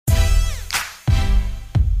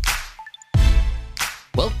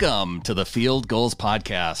Welcome to the Field Goals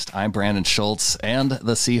Podcast. I'm Brandon Schultz, and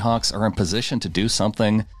the Seahawks are in position to do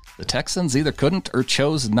something the Texans either couldn't or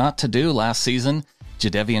chose not to do last season.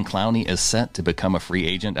 Jadeveon Clowney is set to become a free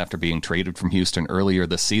agent after being traded from Houston earlier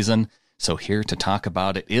this season. So here to talk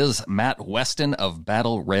about it is Matt Weston of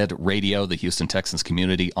Battle Red Radio, the Houston Texans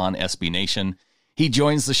community on SB Nation. He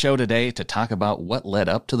joins the show today to talk about what led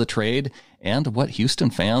up to the trade and what Houston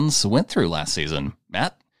fans went through last season.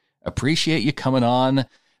 Matt, appreciate you coming on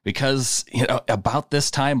because, about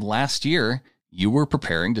this time last year, you were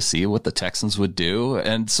preparing to see what the Texans would do.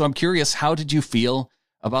 And so I'm curious, how did you feel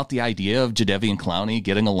about the idea of Jadeveon Clowney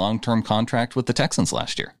getting a long-term contract with the Texans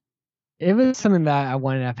last year? It was something that I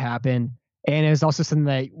wanted to have happen. And it was also something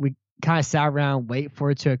that we kind of sat around, wait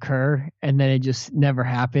for it to occur. And then it just never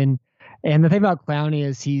happened. And the thing about Clowney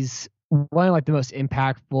is he's one of the most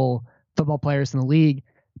impactful football players in the league,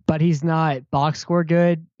 but he's not box score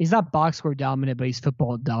good. He's not box score dominant, but he's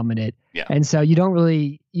football dominant. Yeah. And so you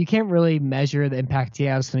can't really measure the impact he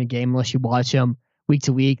has in a game unless you watch him week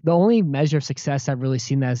to week. The only measure of success I've really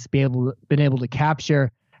seen that's been able to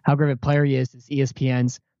capture how great of a player he is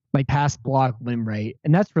ESPN's pass block win rate.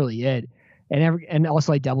 And that's really it. And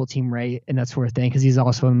also double team rate and that sort of thing, because he's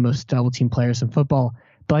also one of the most double team players in football.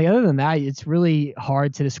 But other than that, it's really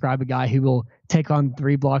hard to describe a guy who will take on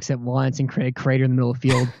 3 blocks at once and create a crater in the middle of the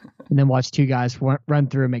field and then watch 2 guys run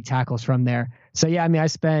through and make tackles from there. So, yeah, I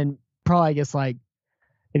spent probably, if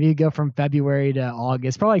you go from February to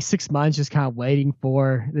August, probably 6 months just kind of waiting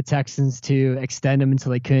for the Texans to extend him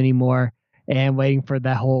until they couldn't anymore and waiting for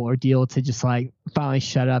that whole ordeal to just finally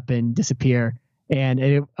shut up and disappear. And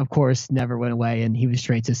it, of course, never went away, and he was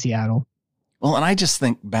straight to Seattle. Well, and I just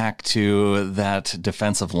think back to that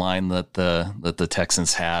defensive line that the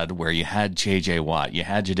Texans had, where you had J.J. Watt, you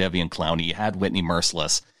had Jadeveon Clowney, you had Whitney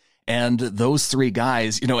Merciless, and those 3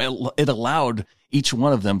 guys, it allowed each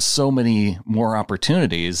one of them so many more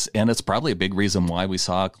opportunities, and it's probably a big reason why we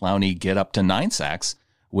saw Clowney get up to 9 sacks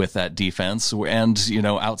with that defense. And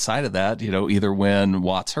outside of that, either when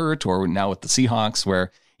Watt's hurt or now with the Seahawks,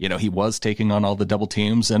 where he was taking on all the double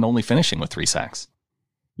teams and only finishing with 3 sacks.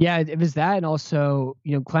 Yeah, it was that. And also,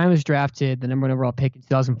 Clowney was drafted the number 1 overall pick in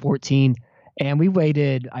 2014. And we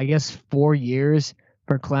waited, 4 years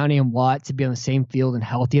for Clowney and Watt to be on the same field and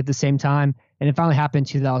healthy at the same time. And it finally happened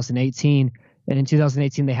in 2018. And in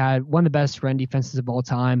 2018, they had one of the best run defenses of all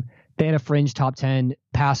time. They had a fringe top 10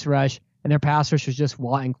 pass rush, and their pass rush was just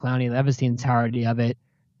Watt and Clowney. That was the entirety of it.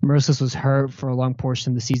 Merciless was hurt for a long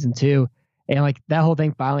portion of the season, too. And that whole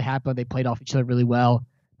thing finally happened. They played off each other really well.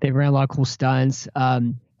 They ran a lot of cool stunts.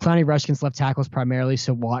 Clowney rushed against left tackles primarily,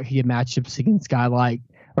 so Watt could get matchups against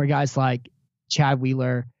guys like Chad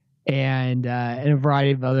Wheeler and a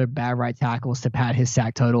variety of other bad right tackles to pad his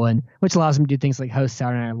sack total, and which allows him to do things like host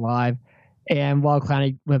Saturday Night Live. And while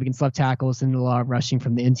Clowney went up against left tackles and a lot of rushing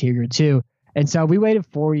from the interior too. And so we waited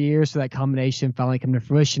 4 years for that combination finally come to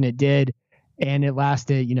fruition. It did, and it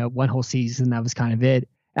lasted, one whole season. That was kind of it.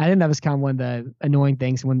 I think that was kind of one of the annoying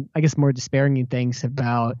things, more despairing things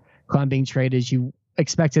about Clowney being traded is you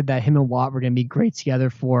expected that him and Watt were going to be great together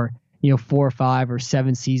for 4 or 5 or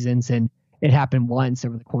 7 seasons, and it happened once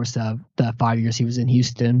over the course of the 5 years he was in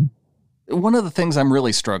Houston. One of the things I'm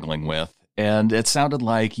really struggling with, and it sounded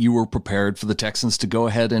like you were prepared for the Texans to go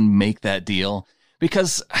ahead and make that deal,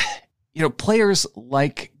 because players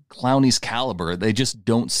like Clowney's caliber, they just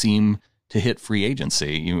don't seem to hit free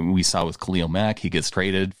agency. We saw with Khalil Mack, he gets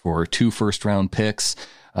traded for 2 first-round picks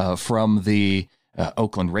from the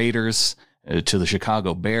Oakland Raiders to the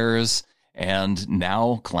Chicago Bears, and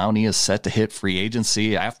now Clowney is set to hit free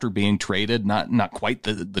agency after being traded. Not quite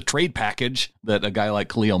the trade package that a guy like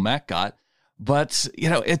Khalil Mack got, but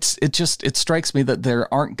it strikes me that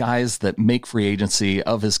there aren't guys that make free agency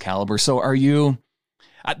of his caliber. So are you?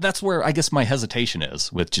 That's where I guess my hesitation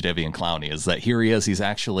is with Jadeveon Clowney, is that here he is, he's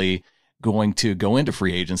actually going to go into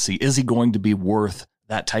free agency. Is he going to be worth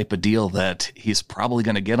that type of deal that he's probably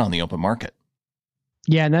going to get on the open market?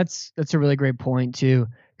 Yeah, and that's a really great point too,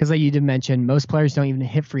 because like you did mention, most players don't even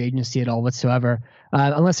hit free agency at all whatsoever,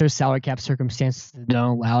 unless there's salary cap circumstances that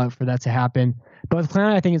don't allow it for that to happen. But with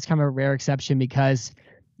Clowney, I think it's kind of a rare exception because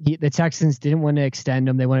the Texans didn't want to extend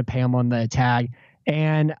him; they want to pay him on the tag.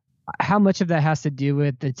 And how much of that has to do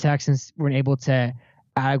with the Texans weren't able to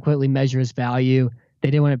adequately measure his value? They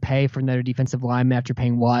didn't want to pay for another defensive lineman after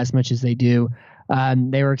paying Watt as much as they do.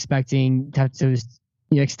 They were expecting to have to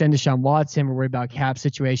extend Deshaun Watson. We're worried about a cap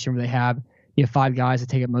situation where they have 5 guys that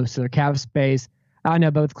take up most of their cap space. I don't know,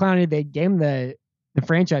 but with Clowney, they gave him the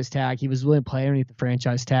franchise tag. He was willing to play underneath the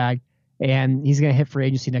franchise tag, and he's going to hit free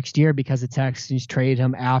agency next year because the Texans traded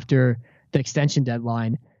him after the extension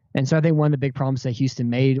deadline. And so I think one of the big problems that Houston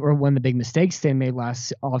made, or one of the big mistakes they made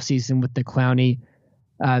last offseason with the Clowney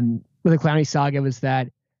saga, was that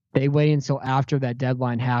they waited until after that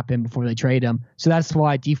deadline happened before they trade him. So that's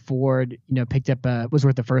why D Ford, picked up was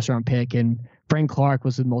worth the first round pick, and Frank Clark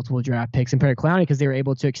was with multiple draft picks, and Perry Clowney, because they were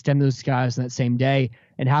able to extend those guys on that same day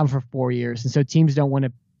and have them for 4 years. And so teams don't want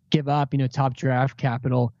to give up, top draft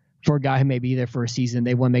capital for a guy who may be there for a season.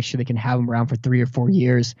 They want to make sure they can have him around for 3 or 4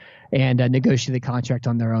 years and negotiate the contract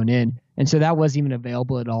on their own end. And so that wasn't even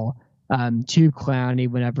available at all to Clowney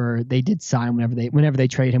whenever they did sign, whenever they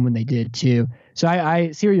trade him, when they did too. So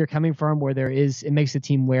I see where you're coming from, where it makes the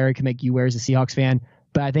team wary, it can make you wary as a Seahawks fan.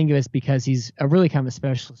 But I think it was because he's a really kind of a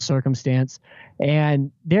special circumstance.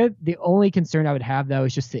 And the only concern I would have, though,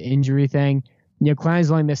 is just the injury thing.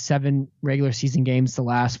 Clowney's only missed 7 regular season games the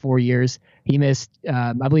last 4 years. He missed,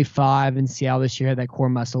 I believe, 5 in Seattle this year, that core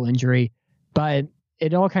muscle injury. But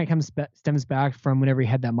it all kind of stems back from whenever he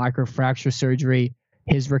had that microfracture surgery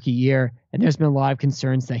his rookie year. And there's been a lot of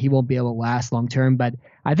concerns that he won't be able to last long term. But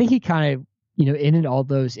I think he kind of, ended all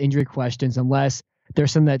those injury questions, unless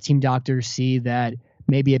there's some that team doctors see that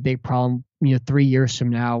may be a big problem, 3 years from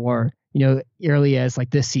now, or, early as like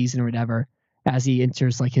this season or whatever, as he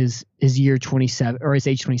enters like his year 27 or his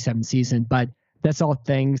age 27 season. But that's all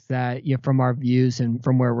things that, from our views and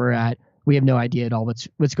from where we're at, we have no idea at all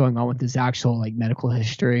what's going on with his actual like medical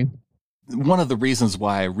history. One of the reasons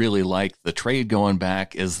why I really like the trade going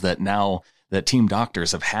back is that now that team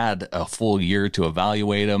doctors have had a full year to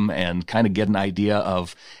evaluate him and kind of get an idea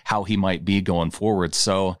of how he might be going forward.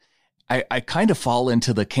 So I kind of fall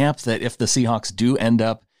into the camp that if the Seahawks do end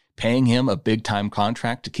up paying him a big time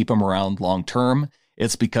contract to keep him around long term,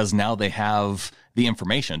 it's because now they have the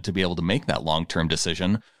information to be able to make that long term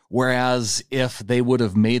decision. Whereas if they would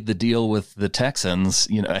have made the deal with the Texans,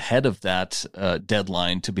 ahead of that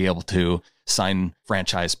deadline to be able to sign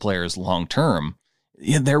franchise players long term,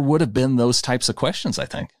 there would have been those types of questions, I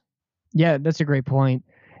think. Yeah, that's a great point.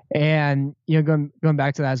 And going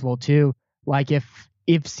back to that as well too, like if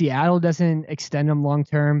Seattle doesn't extend him long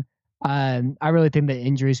term, I really think that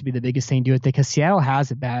injuries would be the biggest thing to do with it, because Seattle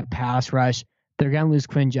has a bad pass rush. They're going to lose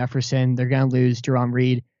Quinn Jefferson. They're going to lose Jerome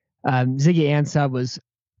Reed. Ziggy Ansah was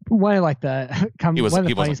one of the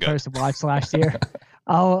funniest players to watch last year.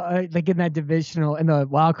 Like in that divisional, in the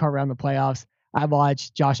wild card round, the playoffs, I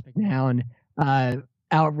watched Josh McNown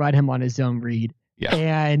outrun him on his own read. Yeah.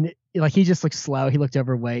 And like he just looked slow. He looked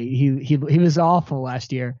overweight. He was awful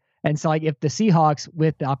last year. And so like if the Seahawks,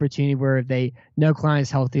 with the opportunity where if they know Klein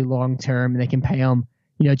is healthy long term and they can pay him,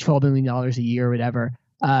 $12 million a year or whatever,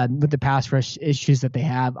 with the pass rush issues that they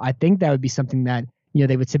have, I think that would be something that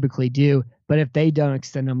they would typically do. But if they don't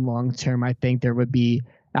extend him long term, I think there would be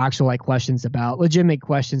actual legitimate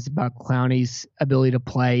questions about Clowney's ability to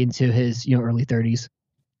play into his early 30s.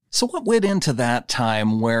 So what went into that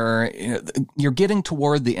time where you're getting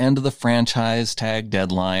toward the end of the franchise tag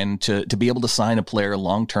deadline to be able to sign a player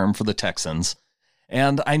long-term for the Texans?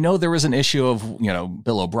 And I know there was an issue of,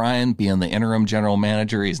 Bill O'Brien being the interim general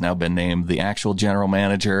manager. He's now been named the actual general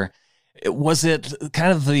manager. Was it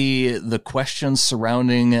kind of the questions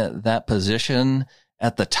surrounding that position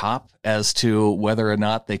at the top as to whether or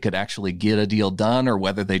not they could actually get a deal done, or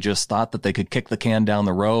whether they just thought that they could kick the can down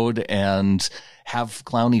the road and have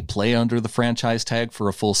Clowney play under the franchise tag for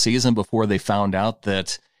a full season before they found out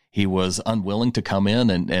that he was unwilling to come in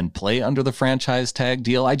and play under the franchise tag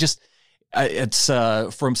deal? It's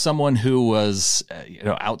from someone who was,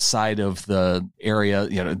 outside of the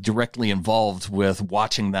area, directly involved with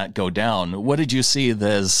watching that go down. What did you see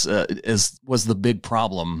as was the big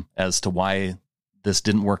problem as to why this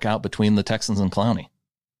didn't work out between the Texans and Clowney?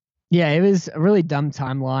 Yeah, it was a really dumb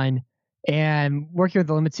timeline, and working with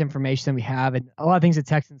the limited information that we have, and a lot of things the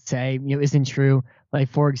Texans say, isn't true. Like,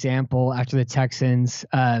 for example, after the Texans,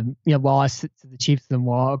 lost to the Chiefs in the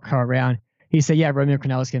wild card round, he said, yeah, Romeo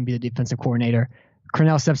Crennel is going to be the defensive coordinator.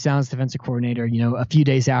 Crennel steps down as defensive coordinator, a few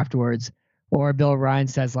days afterwards. Or Bill O'Brien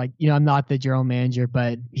says, like, I'm not the general manager,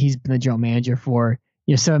 but he's been the general manager for,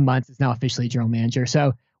 7 months. Is now officially general manager.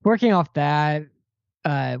 So working off those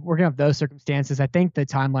circumstances, I think the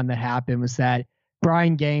timeline that happened was that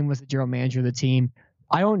Brian Game was the general manager of the team.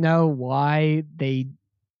 I don't know why they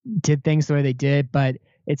did things the way they did, but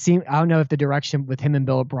it seemed, I don't know if the direction with him and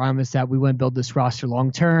Bill O'Brien was that we want to build this roster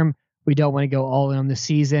long term. We don't want to go all in on the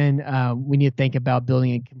season. We need to think about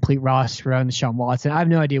building a complete roster around Deshaun Watson. I have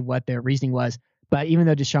no idea what their reasoning was, but even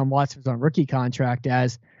though Deshaun Watson was on a rookie contract,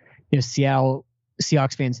 as Seattle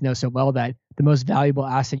Seahawks fans know so well, that the most valuable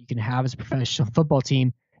asset you can have as a professional football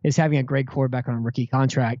team is having a great quarterback on a rookie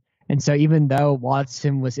contract. And so even though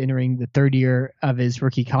Watson was entering the third year of his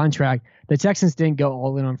rookie contract, the Texans didn't go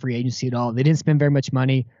all in on free agency at all. They didn't spend very much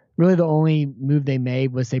money. Really, the only move they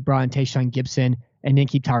made was they brought in Tayshaun Gibson and didn't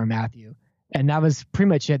keep Tyrann Mathieu. And that was pretty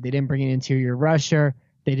much it. They didn't bring an interior rusher.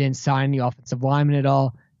 They didn't sign the offensive lineman at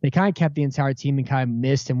all. They kind of kept the entire team and kind of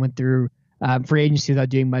missed and went through free agency without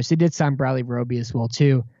doing much. They did sign Bradley Roby as well,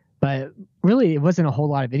 too. But really, it wasn't a whole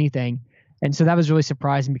lot of anything. And so that was really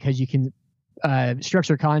surprising because you can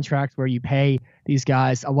structure contracts where you pay these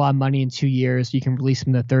guys a lot of money in 2 years. You can release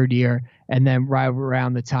them the third year. And then right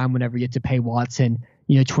around the time whenever you get to pay Watson,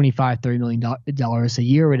 $25-30 million a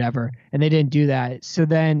year or whatever. And they didn't do that. So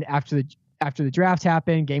then after the draft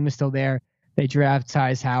happened, game was still there. They draft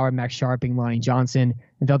Tyus Howard, Max Sharping, Lonnie Johnson,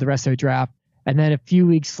 and throughout the rest of the draft. And then a few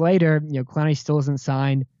weeks later, Clowney still isn't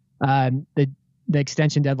signed. The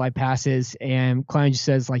extension deadline passes, and Clowney just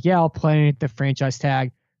says, like, yeah, I'll play the franchise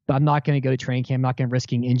tag, but I'm not going to go to training camp. I'm not going to risk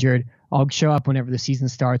getting injured. I'll show up whenever the season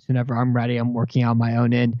starts, whenever I'm ready. I'm working on my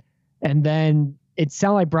own end. And then it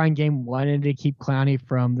sounded like Brian Game wanted to keep Clowney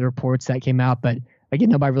from the reports that came out, but again,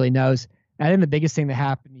 nobody really knows. I think the biggest thing that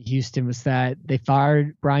happened in Houston was that they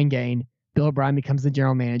fired Brian Gain. Bill O'Brien becomes the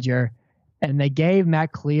general manager, and they gave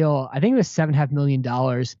Matt Cleel, I think it was $7.5 million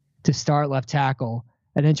to start left tackle.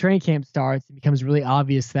 And then training camp starts. It becomes really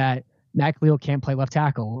obvious that Matt Cleel can't play left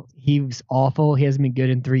tackle. He was awful. He hasn't been good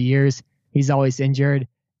in 3 years. He's always injured.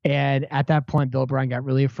 And at that point, Bill O'Brien got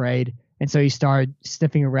really afraid. And so he started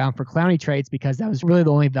sniffing around for Clowney trades because that was really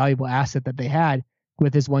the only valuable asset that they had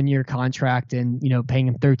with his 1 year contract and, paying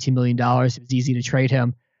him $13 million. It was easy to trade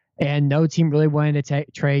him. And no team really wanted to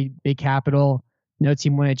trade big capital. No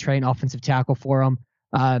team wanted to trade an offensive tackle for him.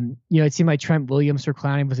 It seemed like Trent Williams for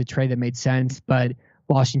Clowney was a trade that made sense, but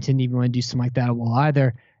Washington didn't even want to do something like that well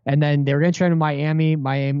either. And then they were going to trade him to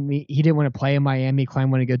Miami. He didn't want to play in Miami. Clowney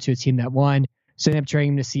wanted to go to a team that won. So they ended up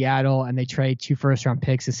trading him to Seattle, and they trade 2 first-round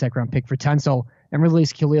picks, a second-round pick for Tunsil, and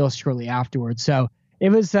released Khalil shortly afterwards. So it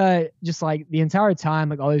was just like the entire time,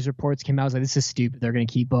 like all these reports came out, I was like, this is stupid. They're going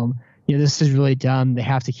to keep him. This is really dumb. They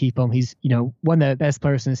have to keep him. He's, one of the best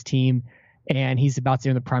players in his team, and he's about to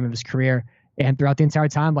enter the prime of his career. And throughout the entire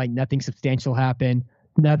time, like nothing substantial happened.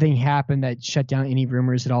 Nothing happened that shut down any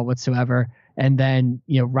rumors at all whatsoever. And then,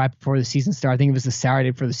 right before the season started, I think it was the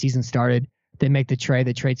Saturday before the season started, they make the trade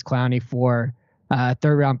that trades Clowney for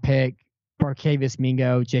third-round pick, Barkevius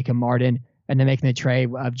Mingo, Jacob Martin, and then making the trade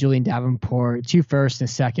of Julian Davenport, 2 firsts and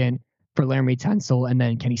a second for Laramie Tunsil, and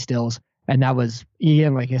then Kenny Stills. And that was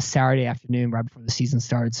like a Saturday afternoon right before the season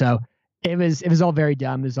started. So it was all very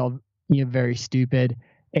dumb. It was all very stupid.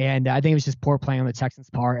 And I think it was just poor playing on the Texans'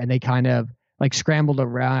 part. And they kind of like scrambled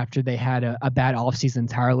around after they had a bad offseason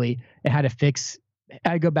entirely. It had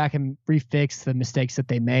to go back and refix the mistakes that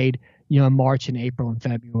they made, in March and April and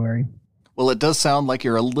February. Well, it does sound like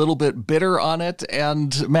you're a little bit bitter on it.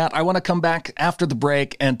 And Matt, I want to come back after the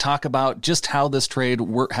break and talk about just how this trade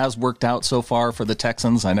has worked out so far for the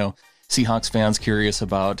Texans. I know Seahawks fans curious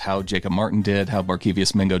about how Jacob Martin did, how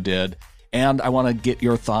Barkevius Mingo did. And I want to get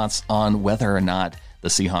your thoughts on whether or not the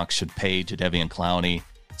Seahawks should pay Jadeveon Clowney.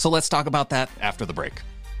 So let's talk about that after the break.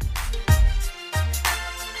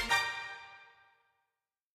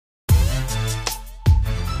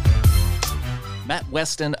 Matt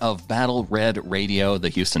Weston of Battle Red Radio, the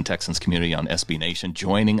Houston Texans community on SB Nation,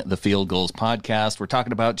 joining the Field Goals podcast. We're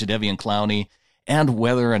talking about Jadeveon Clowney and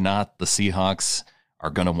whether or not the Seahawks are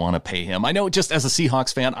going to want to pay him. I know just as a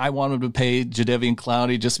Seahawks fan, I wanted to pay Jadeveon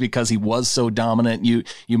Clowney just because he was so dominant. You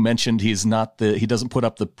mentioned he doesn't put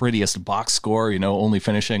up the prettiest box score, only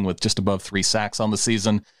finishing with just above 3 sacks on the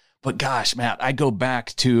season. But gosh, Matt, I go back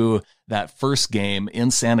to that first game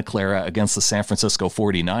in Santa Clara against the San Francisco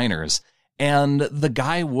 49ers, and the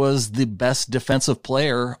guy was the best defensive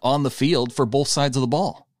player on the field for both sides of the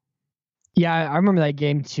ball. Yeah, I remember that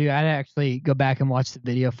game too. I'd actually go back and watch the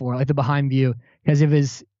video for like the behind view, because it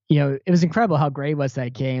was incredible how great was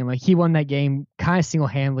that game. Like he won that game kind of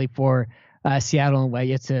single-handedly for Seattle in a way.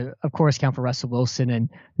 You have to, of course, count for Russell Wilson and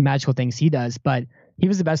the magical things he does, but he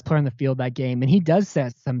was the best player on the field that game. And he does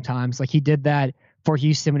that sometimes. Like he did that for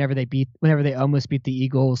Houston whenever they almost beat the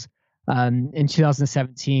Eagles in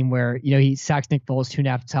 2017, where, he sacked Nick Foles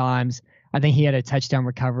 2.5 times. I think he had a touchdown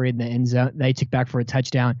recovery in the end zone that he took back for a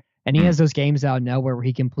touchdown. And he has those games out of nowhere where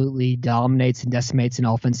he completely dominates and decimates an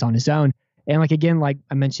offense on his own. And like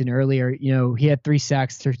I mentioned earlier, he had 3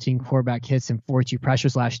 sacks, 13 quarterback hits, and 42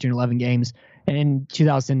 pressures last year in 11 games. And in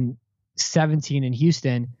 2018 in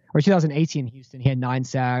Houston, he had 9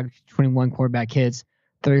 sacks, 21 quarterback hits,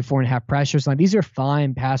 34.5 pressures. Like these are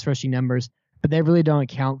fine pass rushing numbers, but they really don't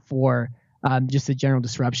account for just the general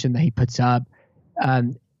disruption that he puts up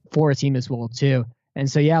for a team as well too. And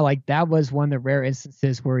so, yeah, like that was one of the rare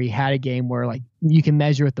instances where he had a game where like you can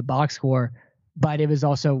measure with the box score, but it was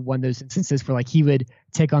also one of those instances where like he would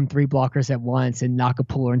take on 3 blockers at once and knock a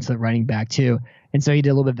puller into the running back too. And so he did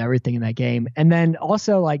a little bit of everything in that game. And then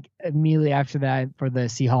also like immediately after that for the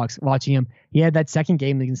Seahawks, watching him, he had that second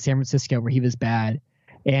game against San Francisco where he was bad.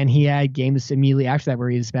 And he had games immediately after that where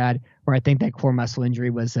he was bad, where I think that core muscle injury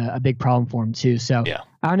was a big problem for him too. So yeah.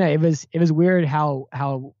 I don't know. It was weird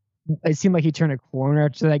how it seemed like he turned a corner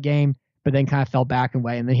after that game, but then kind of fell back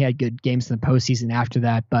away. And then he had good games in the postseason after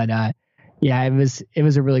that. But yeah, it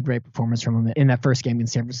was a really great performance from him in that first game in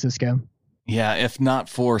San Francisco. Yeah, if not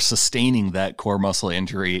for sustaining that core muscle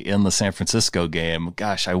injury in the San Francisco game,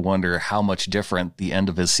 gosh, I wonder how much different the end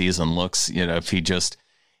of his season looks. You know,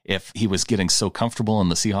 if he was getting so comfortable in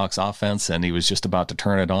the Seahawks offense and he was just about to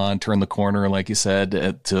turn the corner, like you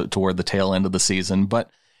said, toward the tail end of the season. But,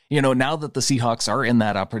 you know, now that the Seahawks are in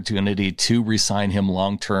that opportunity to re-sign him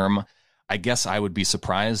long-term, I guess I would be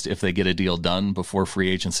surprised if they get a deal done before free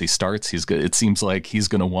agency starts. It seems like he's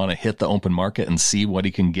going to want to hit the open market and see what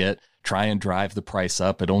he can get, try and drive the price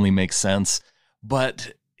up. It only makes sense.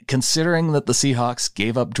 But considering that the Seahawks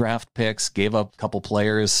gave up draft picks, gave up a couple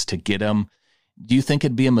players to get him, do you think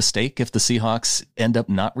it'd be a mistake if the Seahawks end up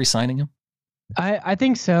not re-signing him? I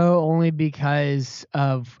think so, only because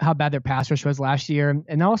of how bad their pass rush was last year,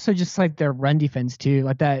 and also just like their run defense too.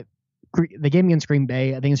 Like that, the game against Green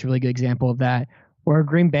Bay, I think it's a really good example of that, where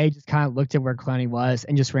Green Bay just kind of looked at where Clowney was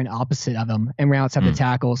and just ran opposite of him and ran outside the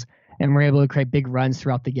tackles and were able to create big runs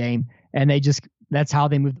throughout the game. And that's how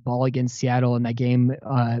they moved the ball against Seattle in that game,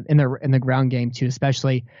 in the ground game too,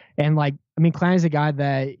 especially. And like, I mean, Clowney's a guy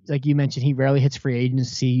that, like you mentioned, he rarely hits free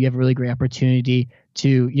agency. You have a really great opportunity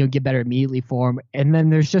to, get better immediately for him. And then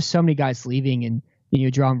there's just so many guys leaving, and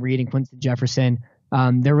Jerome Reed and Quinton Jefferson.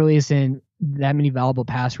 There really isn't that many valuable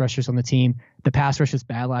pass rushers on the team. The pass rush was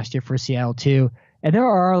bad last year for Seattle too. And there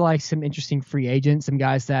are like some interesting free agents, some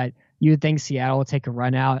guys that you would think Seattle will take a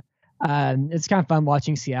run out. It's kind of fun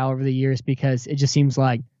watching Seattle over the years because it just seems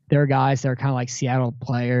like there are guys that are kind of like Seattle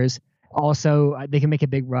players. Also, they can make a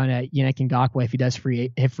big run at Yannick Ngakoue if he does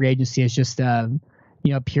hit free agency as just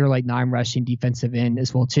pure like non-rushing defensive end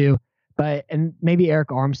as well too. And maybe Eric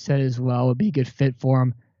Armstead as well would be a good fit for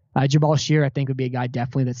him. Jabal Shear, I think, would be a guy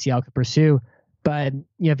definitely that Seattle could pursue. But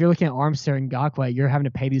if you're looking at Armstead and Ngakoue, you're having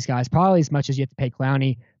to pay these guys probably as much as you have to pay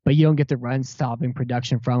Clowney, but you don't get the run-stopping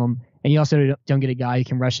production from them. And you also don't get a guy who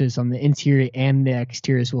can rush this on the interior and the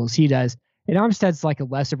exterior as well as he does. And Armstead's like a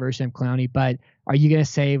lesser version of Clowney, but are you going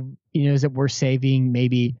to save, is it worth saving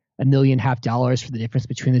maybe $1.5 million for the difference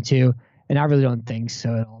between the two? And I really don't think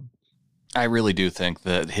so at all. I really do think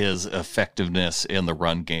that his effectiveness in the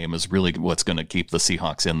run game is really what's going to keep the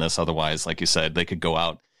Seahawks in this. Otherwise, like you said, they could go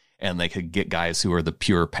out and they could get guys who are the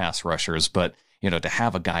pure pass rushers. But, to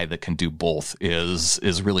have a guy that can do both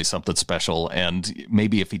is really something special. And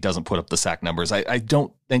maybe if he doesn't put up the sack numbers, I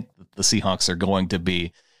don't think that the Seahawks are going to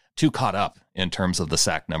be too caught up in terms of the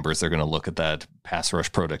sack numbers. They're going to look at that pass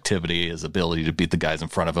rush productivity, his ability to beat the guys in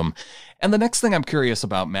front of him. And the next thing I'm curious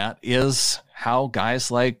about, Matt, is how guys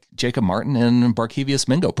like Jacob Martin and Barkevious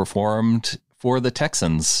Mingo performed for the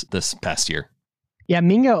Texans this past year. Yeah,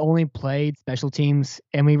 Mingo only played special teams,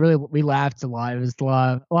 and we laughed a lot. It was a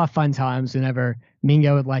lot of fun times whenever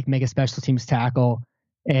Mingo would like make a special teams tackle,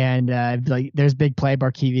 and like there's big play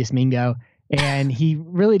Barkevious Mingo. And he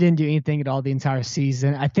really didn't do anything at all the entire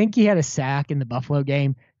season. I think he had a sack in the Buffalo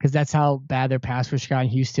game because that's how bad their pass rush got in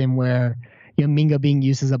Houston, where Mingo being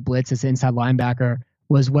used as a blitz as an inside linebacker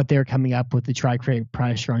was what they were coming up with to try to create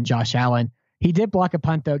pressure on Josh Allen. He did block a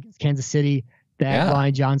punt though against Kansas City that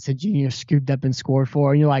Lonnie Johnson Jr. scooped up and scored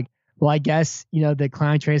for. And you're like, well, I guess the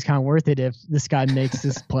Clowney trade is kind of worth it if this guy makes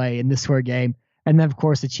this play in this sort of game. And then of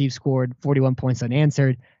course the Chiefs scored 41 points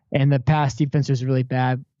unanswered. And the pass defense was really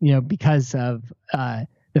bad, because of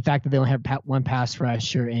the fact that they only have one pass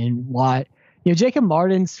rusher in Watt. Jacob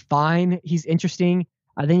Martin's fine. He's interesting.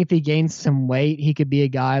 I think if he gains some weight, he could be a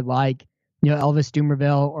guy like, Elvis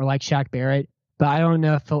Dumerville or like Shaq Barrett. But I don't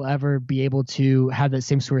know if he'll ever be able to have that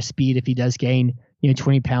same sort of speed if he does gain,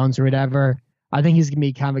 20 pounds or whatever. I think he's going to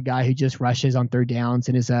be kind of a guy who just rushes on third downs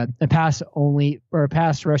and is a pass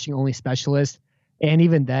rushing only specialist. And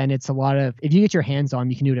even then, it's a lot of, if you get your hands on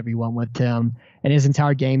him, you can do whatever you want with him. And his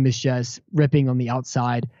entire game is just ripping on the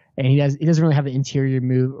outside. And he doesn't really have an interior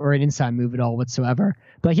move or an inside move at all whatsoever.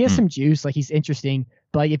 But like, he has some juice. Like, he's interesting.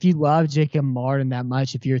 But like, if you love Jacob Martin that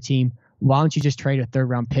much, if you're a team, why don't you just trade a 3rd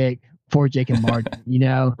round pick for Jacob Martin?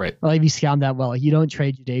 Right. Or if you scout that well, you don't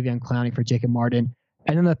trade Jadeveon Clowney for Jacob Martin.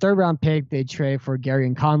 And then the 3rd round pick, they trade for Gary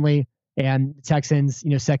and Conley. And the Texans,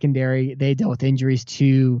 secondary, they dealt with injuries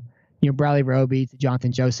to Bradley Roby to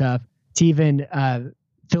Jonathan Joseph to even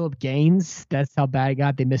Philip Gaines. That's how bad it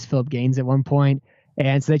got. They missed Philip Gaines at one point.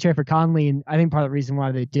 And so they traded for Conley. And I think part of the reason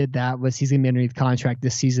why they did that was he's going to be underneath contract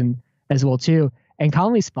this season as well, too. And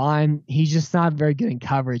Conley's fine. He's just not very good in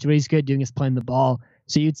coverage. What he's good at doing is playing the ball.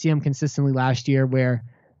 So you'd see him consistently last year where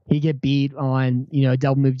he get beat on, a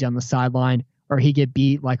double move down the sideline, or he get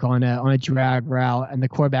beat like on a drag route, and the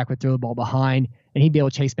quarterback would throw the ball behind, and he'd be able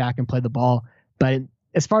to chase back and play the ball. But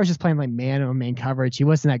as far as just playing like man coverage, he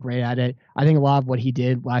wasn't that great at it. I think a lot of what he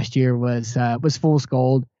did last year was fool's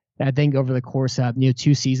gold. And I think over the course of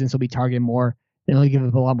 2 seasons, he'll be targeted more, and he'll give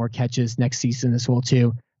up a lot more catches next season as well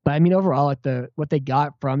too. But I mean, overall, what they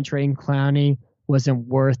got from trading Clowney wasn't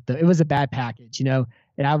worth it was a bad package, And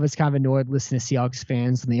I was kind of annoyed listening to Seahawks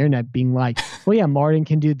fans on the internet being like, well, yeah, Martin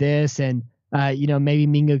can do this, and maybe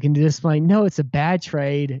Mingo can do this. I'm like, no, it's a bad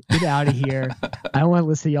trade. Get out of here. I don't want to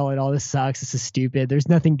listen to y'all at all. This sucks. This is stupid. There's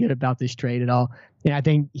nothing good about this trade at all. And I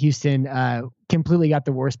think Houston completely got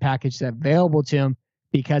the worst package available to him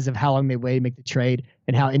because of how long they waited to make the trade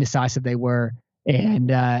and how indecisive they were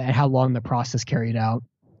and how long the process carried out.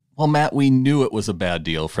 Well, Matt, we knew it was a bad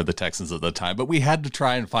deal for the Texans at the time, but we had to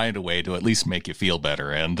try and find a way to at least make you feel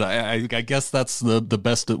better. And I guess that's the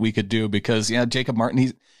best that we could do because, Jacob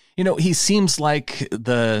Martin, he seems like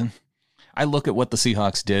I look at what the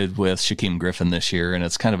Seahawks did with Shaquem Griffin this year, and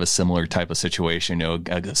it's kind of a similar type of situation,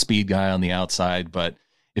 a speed guy on the outside, but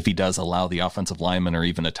if he does allow the offensive lineman or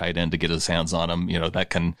even a tight end to get his hands on him, that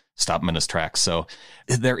can stop him in his tracks. So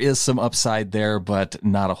there is some upside there, but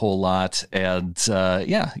not a whole lot. And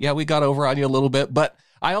we got over on you a little bit, but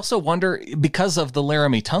I also wonder, because of the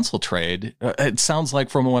Laramie Tunsil trade, it sounds like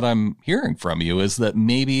from what I'm hearing from you is that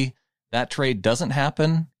maybe that trade doesn't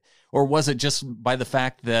happen. Or was it just by the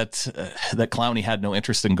fact that Clowney had no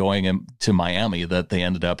interest in going to Miami that they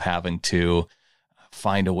ended up having to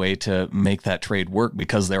find a way to make that trade work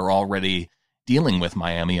because they're already dealing with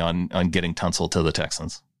Miami on getting Tunsil to the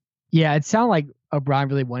Texans? Yeah, it sounded like O'Brien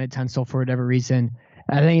really wanted Tunsil for whatever reason.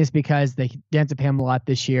 I think it's because they didn't have to pay him a lot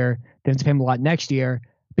this year. They have to pay him a lot next year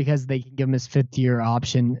because they can give him his 5th-year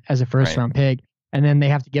option as a first-round pick. And then they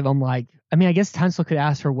have to give him I guess Tunsil could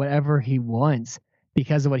ask for whatever he wants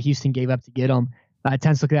because of what Houston gave up to get him.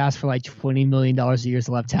 Tunsil could ask for $20 million a year as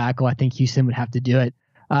a left tackle. I think Houston would have to do it.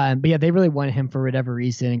 But yeah, they really wanted him for whatever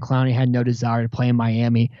reason, and Clowney had no desire to play in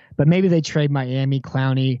Miami. But maybe they trade Miami,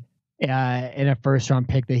 Clowney, in a first-round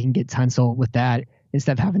pick. They can get Tunsil with that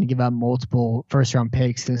instead of having to give up multiple first-round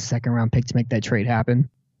picks and a second-round pick to make that trade happen.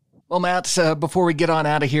 Well, Matt, before we get on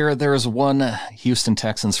out of here, there's one Houston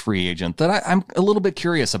Texans free agent that I'm a little bit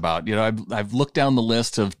curious about. I've looked down the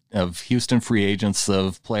list of Houston free agents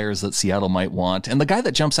of players that Seattle might want, and the guy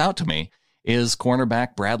that jumps out to me is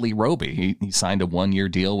cornerback Bradley Roby. He signed a 1-year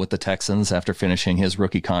deal with the Texans after finishing his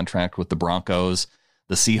rookie contract with the Broncos.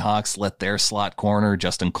 The Seahawks let their slot corner,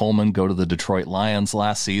 Justin Coleman, go to the Detroit Lions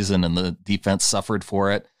last season, and the defense suffered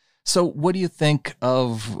for it. So what do you think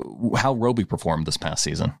of how Roby performed this past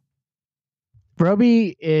season?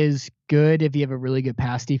 Roby is good if you have a really good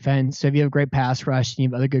pass defense. So if you have a great pass rush and you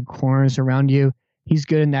have other good corners around you, he's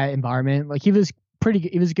good in that environment. He was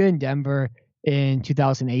good in Denver in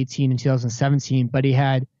 2018 and 2017, but he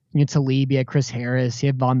had Talib, he had Chris Harris, he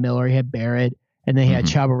had Von Miller, he had Barrett, and then he had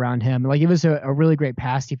Chubb around him. It was a really great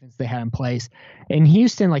pass defense they had in place. In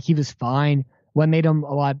Houston, he was fine. What made him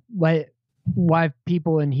why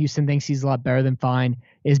people in Houston thinks he's a lot better than fine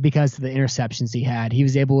is because of the interceptions he had. He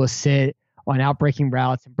was able to sit on outbreaking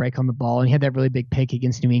routes and break on the ball, and he had that really big pick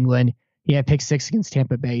against New England. He had pick 6 against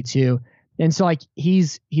Tampa Bay too. And so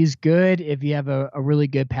he's good if you have a really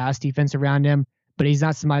good pass defense around him, but he's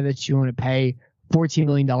not somebody that you want to pay $14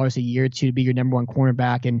 million a year to be your number one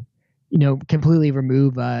cornerback and, completely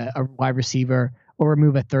remove a wide receiver or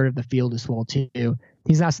remove a third of the field as well too.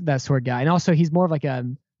 He's not that sort of guy. And also he's more of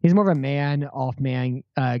a man off man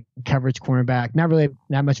coverage cornerback, not really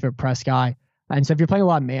that much of a press guy. And so if you're playing a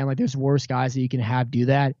lot of man, there's worse guys that you can have do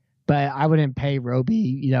that, but I wouldn't pay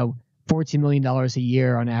Roby, $14 million a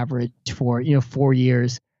year on average for 4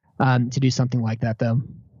 years to do something like that, though.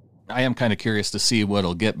 I am kind of curious to see what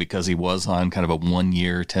he'll get because he was on kind of a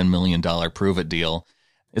 1-year, $10 million prove-it deal.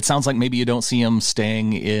 It sounds like maybe you don't see him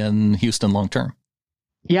staying in Houston long-term.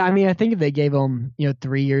 Yeah, I think if they gave him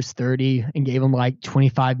 3 years, 30, and gave him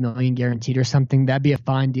 $25 million guaranteed or something, that'd be a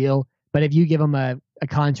fine deal. But if you give him a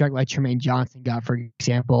contract like Tremaine Johnson got, for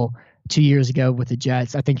example, 2 years ago with the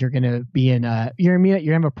Jets, I think you're going to be you're going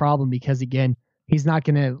to have a problem because, again, he's not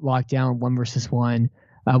going to lock down 1-versus-1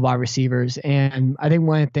 wide receivers. And I think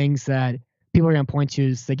one of the things that people are going to point to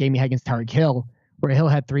is the game he had against Tyreek Hill, where Hill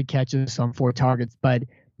had 3 catches on 4 targets, but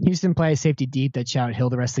Houston play safety deep that shot Hill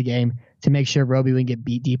the rest of the game to make sure Roby wouldn't get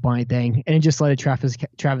beat deep on anything. And it just led to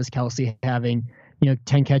Travis Kelce having,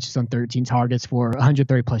 10 catches on 13 targets for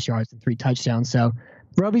 130 plus yards and 3 touchdowns. So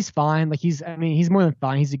Roby's fine. Like he's more than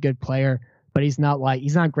fine. He's a good player, but he's not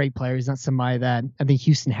a great player. He's not somebody that I think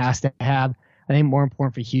Houston has to have. I think more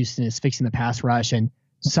important for Houston is fixing the pass rush and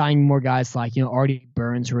signing more guys like, Artie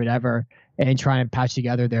Burns or whatever, and trying to patch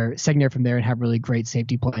together their secondary from there and have really great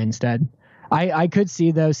safety play instead. I could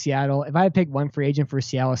see, though, Seattle, if I had picked one free agent for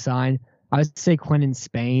Seattle to sign, I would say Quentin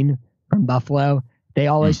Spain from Buffalo. They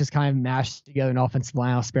always just kind of mash together an offensive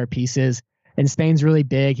line of spare pieces. And Spain's really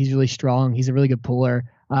big. He's really strong. He's a really good puller.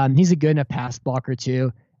 He's a good enough pass blocker,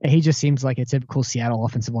 too. And he just seems like a typical Seattle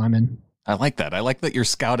offensive lineman. I like that. I like that you're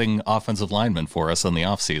scouting offensive linemen for us in the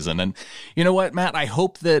offseason. And you know what, Matt? I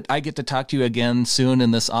hope that I get to talk to you again soon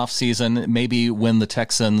in this offseason, maybe when the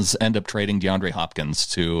Texans end up trading DeAndre Hopkins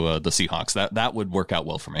to the Seahawks. That would work out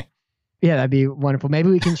well for me. Yeah, that'd be wonderful.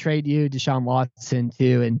 Maybe we can trade you Deshaun Watson,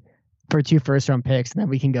 too, and for 2 first-round picks, and then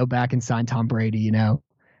we can go back and sign Tom Brady,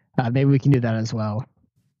 Maybe we can do that as well.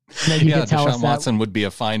 Yeah, Deshaun Watson would be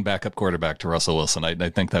a fine backup quarterback to Russell Wilson.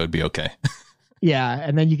 I think that would be okay. Yeah,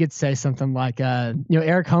 and then you could say something like,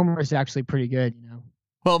 Eric Homer is actually pretty good,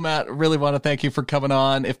 Well, Matt, really want to thank you for coming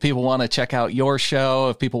on. If people want to check out your show,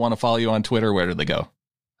 if people want to follow you on Twitter, where do they go?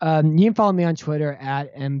 You can follow me on Twitter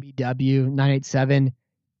at MBW987.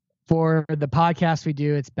 For the podcast we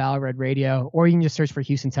do, it's Battle Red Radio, or you can just search for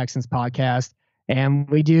Houston Texans Podcast. And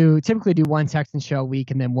we typically do one Texans show a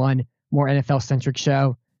week and then one more NFL-centric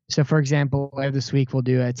show. So, for example, later this week, we'll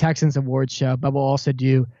do a Texans Awards show, but we'll also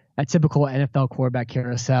do a typical NFL quarterback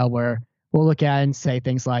carousel where we'll look at and say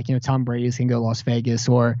things like, Tom Brady is going to go to Las Vegas,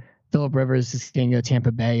 or Phillip Rivers is going to go to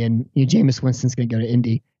Tampa Bay, and Jameis Winston's going to go to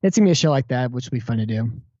Indy. It's going to be a show like that, which will be fun to do.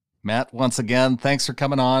 Matt, once again, thanks for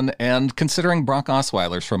coming on and considering Brock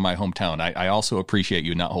Osweiler's from my hometown. I also appreciate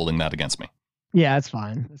you not holding that against me. Yeah, it's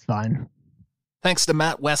fine. It's fine. Thanks to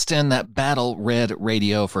Matt Weston at Battle Red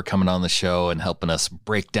Radio for coming on the show and helping us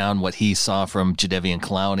break down what he saw from Jadeveon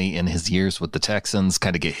Clowney in his years with the Texans,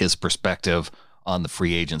 kind of get his perspective on the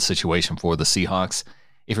free agent situation for the Seahawks.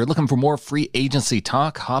 If you're looking for more free agency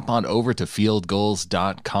talk, hop on over to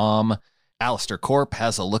fieldgoals.com. Alistair Corp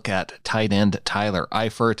has a look at tight end Tyler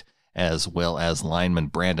Eifert, as well as lineman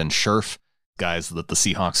Brandon Scherf, guys that the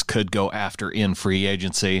Seahawks could go after in free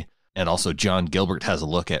agency. And also John Gilbert has a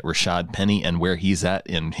look at Rashad Penny and where he's at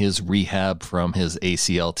in his rehab from his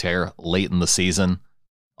ACL tear late in the season.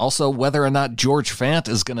 Also, whether or not George Fant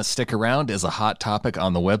is going to stick around is a hot topic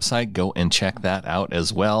on the website. Go and check that out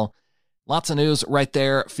as well. Lots of news right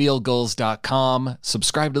there, fieldgoals.com.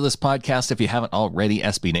 Subscribe to this podcast if you haven't already,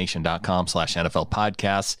 sbnation.com/NFL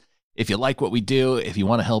podcasts. If you like what we do, if you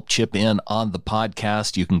want to help chip in on the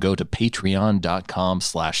podcast, you can go to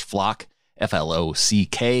patreon.com/flock,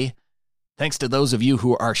 FLOCK. Thanks to those of you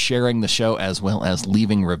who are sharing the show as well as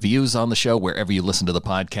leaving reviews on the show wherever you listen to the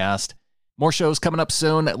podcast. More shows coming up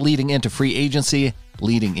soon, leading into free agency,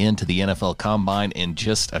 leading into the NFL Combine in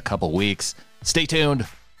just a couple weeks. Stay tuned.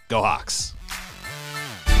 Go Hawks.